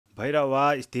भैरहवा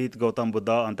स्थित गौतम बुद्ध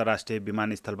अन्तर्राष्ट्रिय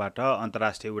विमानस्थलबाट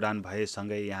अन्तर्राष्ट्रिय उडान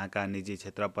भएसँगै यहाँका निजी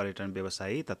क्षेत्र पर्यटन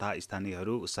व्यवसायी तथा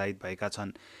स्थानीयहरू उत्साहित भएका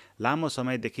छन्। लामो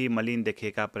समयदेखि मलिन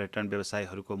देखिएका पर्यटन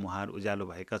व्यवसायीहरूको मुहार उज्यालो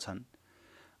भएका छन्।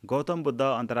 गौतम बुद्ध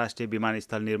अन्तर्राष्ट्रिय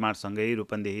विमानस्थल निर्माणसँगै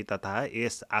रूपन्देही तथा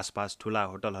यस आसपास ठूला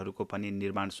होटलहरूको पनि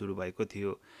निर्माण सुरु भएको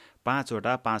थियो।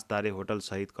 5वटा 5 तारे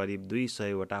होटलसहित करिब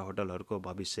 200वटा होटलहरूको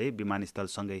भविष्य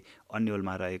विमानस्थलसँगै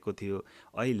अन्योलमा रहेको थियो।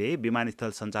 अहिले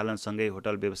विमानस्थल सञ्चालनसँगै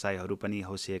होटल व्यवसायहरू पनि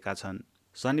हौसिएका छन्।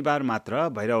 शनिबार मात्र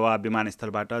भैरहवा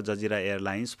विमानस्थलबाट जजिरा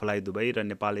एयरलाइन्स, फ्लाइ दुबई र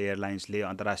नेपाल एयरलाइन्सले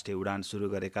अन्तर्राष्ट्रिय उडान सुरु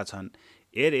गरेका छन्।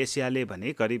 एयर एसियाले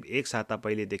भने करिब एक साता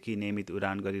पहिलेदेखि नियमित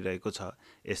उडान गरिरहेको छ।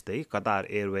 यस्तै कतार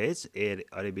एयरवेज, एयर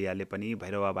अरेबियाले पनि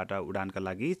भैरहवाबाट उडानका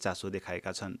लागि चासो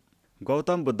देखाएका छन्।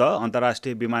 गौतम बुद्ध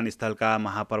अन्तर्राष्ट्रिय विमानस्थलका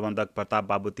महाप्रबन्धक प्रताप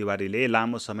बाबु तिवारीले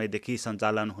लामो समयदेखि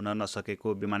सञ्चालन हुन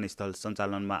नसकेको विमानस्थल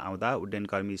सञ्चालनमा आउँदा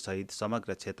उड्डयनकर्मी सहित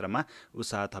समग्र क्षेत्रमा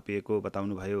उत्साह थपिएको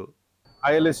बताउनुभयो।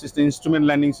 आइएलएस इन्स्ट्रुमेन्ट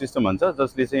ल्यान्डिङ सिस्टम भन्छ,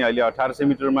 जसले चाहिँ अहिले 1800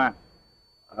 मिटरमा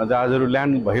जहाजहरू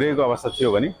ल्यान्ड भइरहेको अवस्था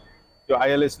थियो भने त्यो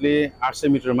आइएलएसले 800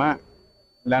 मिटरमा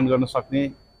ल्यान्ड गर्न सक्ने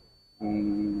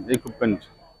इक्विपमेन्ट,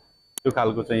 त्यो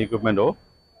खालको चाहिँ इक्विपमेन्ट हो।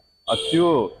 त्यो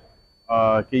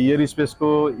के एयर स्पेसको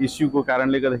इस्युको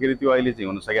कारणले गर्दाखेरि त्यो अहिले चाहिँ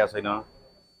हुन सकेको छैन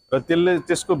र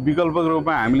त्यसको विकल्पको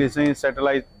रूपमा हामीले चाहिँ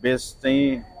सेटेलाइट बेस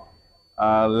चाहिँ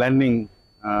ल्यान्डिङ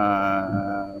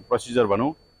प्रोसिजर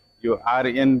भनौँ, यो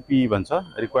आरएनपी भन्छ,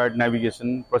 required navigation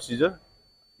procedure,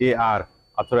 AR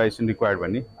authorisation required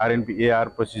भन्ने आरएनपी एआर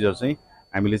प्रोसिजर चाहिँ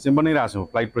हामीले चाहिँ बनाइरहेको छौँ।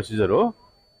 फ्लाइट प्रोसिजर हो,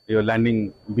 यो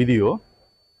ल्यान्डिङ विधि हो।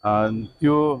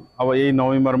 त्यो अब यही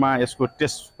नोभेम्बरमा यसको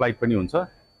टेस्ट फ्लाइट पनि हुन्छ।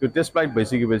 त्यो टेस्ट फ्लाइट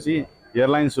भइसकेपछि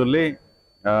एयरलाइन्सहरूले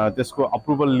त्यसको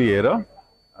अप्रुभल लिएर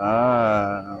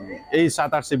यही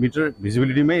 700-800 मिटर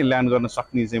भिजिबिलिटीमै ल्यान्ड गर्न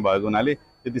सक्ने चाहिँ भएको हुनाले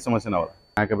त्यति समस्या नहोला।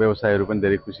 यहाँका व्यवसायीहरू पनि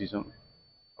धेरै खुसी छौँ।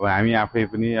 अब हामी आफै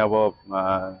पनि अब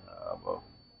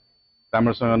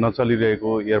राम्रोसँग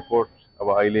नचलिरहेको एयरपोर्ट अब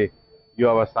अहिले यो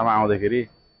अवस्थामा आउँदाखेरि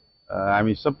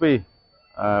हामी सबै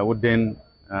उड्डयन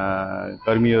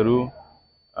कर्मीहरू,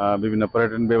 विभिन्न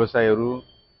पर्यटन व्यवसायीहरू,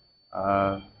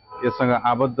 यससँग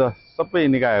आबद्ध सबै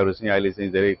निकायहरू चाहिँ अहिले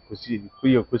चाहिँ धेरै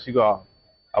खुसीको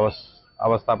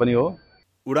अवस्था पनि हो।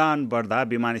 उडान बढ्दा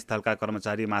विमानस्थलका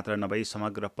कर्मचारी मात्र नभई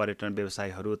समग्र पर्यटन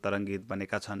व्यवसायीहरू तरङ्गित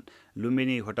बनेका छन्।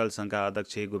 लुम्बिनी होटल सङ्घका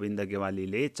अध्यक्ष गोविन्द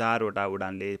गेवालीले 4वटा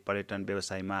उडानले पर्यटन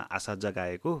व्यवसायमा आशा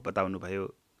जगाएको बताउनुभयो।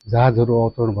 जहाजहरू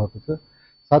अवतरण भएको छ,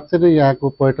 साँच्चै नै यहाँको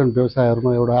पर्यटन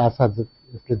व्यवसायहरूमा एउटा आशा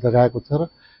यसले जगाएको छ र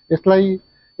यसलाई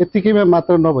यत्तिकैमा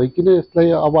मात्र नभइकन यसलाई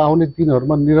अब आउने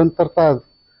दिनहरूमा निरन्तरता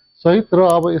सहित र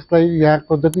अब यसलाई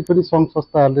यहाँको जति पनि सङ्घ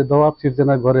संस्थाहरूले दबाब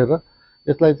सिर्जना गरेर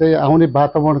यसलाई चाहिँ आउने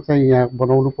वातावरण चाहिँ यहाँ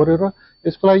बनाउनु पर्यो र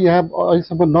यसको लागि यहाँ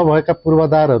अहिलेसम्म नभएका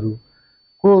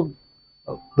पूर्वाधारहरूको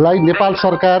लागि नेपाल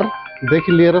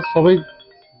सरकारदेखि लिएर सबै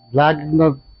लाग्न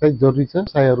चाहिँ जरुरी छ।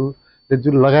 व्यवसायहरूले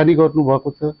जुन लगानी गर्नुभएको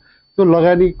छ त्यो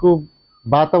लगानीको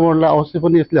वातावरणलाई अवश्य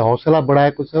पनि यसले हौसला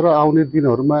बढाएको छ र आउने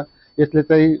दिनहरूमा यसले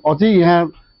चाहिँ अझै यहाँ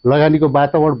लगानीको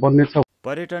वातावरण बन्नेछ।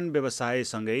 पर्यटन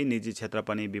व्यवसायसँगै निजी क्षेत्र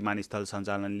पनि विमानस्थल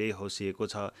सञ्चालनले हौसिएको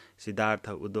छ। सिद्धार्थ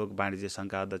उद्योग वाणिज्य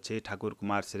सङ्घका अध्यक्ष ठाकुर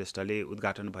कुमार श्रेष्ठले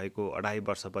उद्घाटन भएको 2.5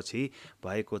 वर्षपछि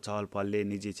भएको चहलपहलले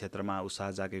निजी क्षेत्रमा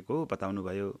उत्साह जागेको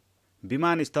बताउनुभयो।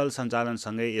 विमानस्थल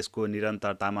सञ्चालनसँगै यसको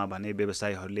निरन्तरतामा भने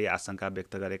व्यवसायीहरूले आशंका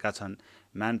व्यक्त गरेका छन्।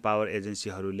 म्यान पावर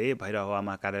एजेन्सीहरूले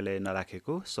भैरहवामा कार्यालय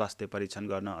नराखेको, स्वास्थ्य परीक्षण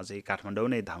गर्न अझै काठमाडौँ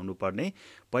नै धाउनु पर्ने,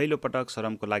 पहिलो पटक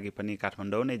श्रमको लागि पनि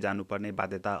काठमाडौँ नै जानुपर्ने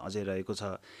बाध्यता अझै रहेको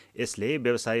छ। यसले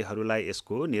व्यवसायीहरूलाई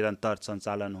यसको निरन्तर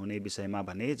सञ्चालन हुने विषयमा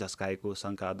भने झस्काएको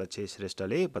सङ्घका अध्यक्ष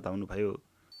श्रेष्ठले बताउनुभयो।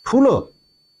 ठुलो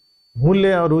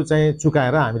मूल्यहरू चाहिँ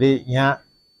चुकाएर हामीले यहाँ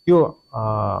त्यो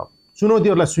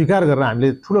चुनौतीहरूलाई स्वीकार गरेर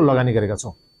हामीले ठुलो लगानी गरेका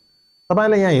छौँ।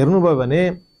 तपाईँले यहाँ हेर्नुभयो भने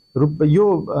यो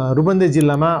रूपन्देही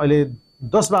जिल्लामा अहिले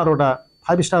 10-12वटा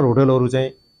 5 स्टार होटलहरू चाहिँ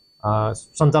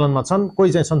सञ्चालनमा छन्।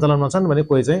 कोही चाहिँ सञ्चालनमा छन् भने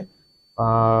कोही चाहिँ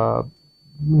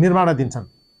निर्माणाधीन छन्।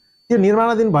 त्यो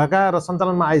निर्माणाधीन भएका र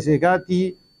सञ्चालनमा आइसकेका ती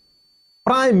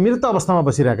प्राय मृत अवस्थामा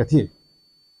बसिरहेका थिए।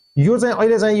 यो चाहिँ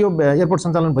अहिले चाहिँ यो एयरपोर्ट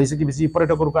सञ्चालन भइसकेपछि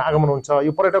पर्यटकहरूको आगमन हुन्छ।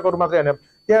 यो पर्यटकहरू मात्रै होइन,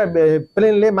 त्यहाँ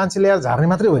प्लेनले मान्छे ल्याएर झार्ने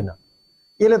मात्रै होइन,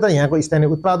 यसले त यहाँको स्थानीय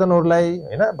उत्पादनहरूलाई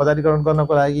होइन बजारीकरण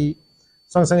गर्नको लागि,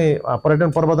 सँगसँगै पर्यटन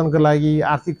प्रवर्धनको लागि,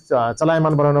 आर्थिक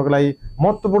चलायमान बनाउनको लागि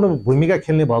महत्त्वपूर्ण भूमिका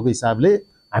खेल्ने भएको हिसाबले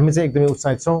हामी चाहिँ एकदमै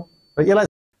उत्साहित छौँ र यसलाई।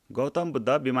 गौतम बुद्ध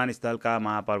विमानस्थलका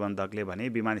महाप्रबन्धकले भने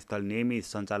विमानस्थल नियमित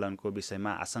सञ्चालनको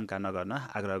विषयमा आशंका नगर्न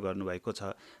आग्रह गर्नुभएको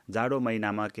छ। जाडो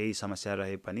महिनामा केही समस्या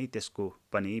रहे पनि त्यसको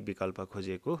पनि विकल्प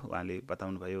खोजिएको उहाँले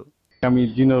बताउनुभयो। आगामी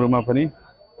दिनहरूमा पनि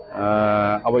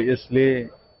अब यसले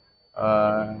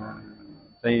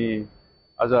चाहिँ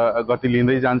अझ गति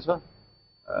लिँदै जान्छ।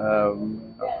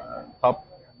 थप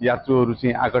यात्रुहरू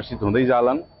चाहिँ आकर्षित हुँदै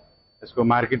जालान् यसको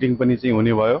मार्केटिङ पनि चाहिँ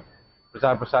हुने भयो,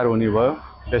 प्रचार प्रसार हुने भयो,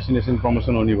 डेस्टिनेसन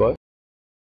प्रमोसन हुने भयो।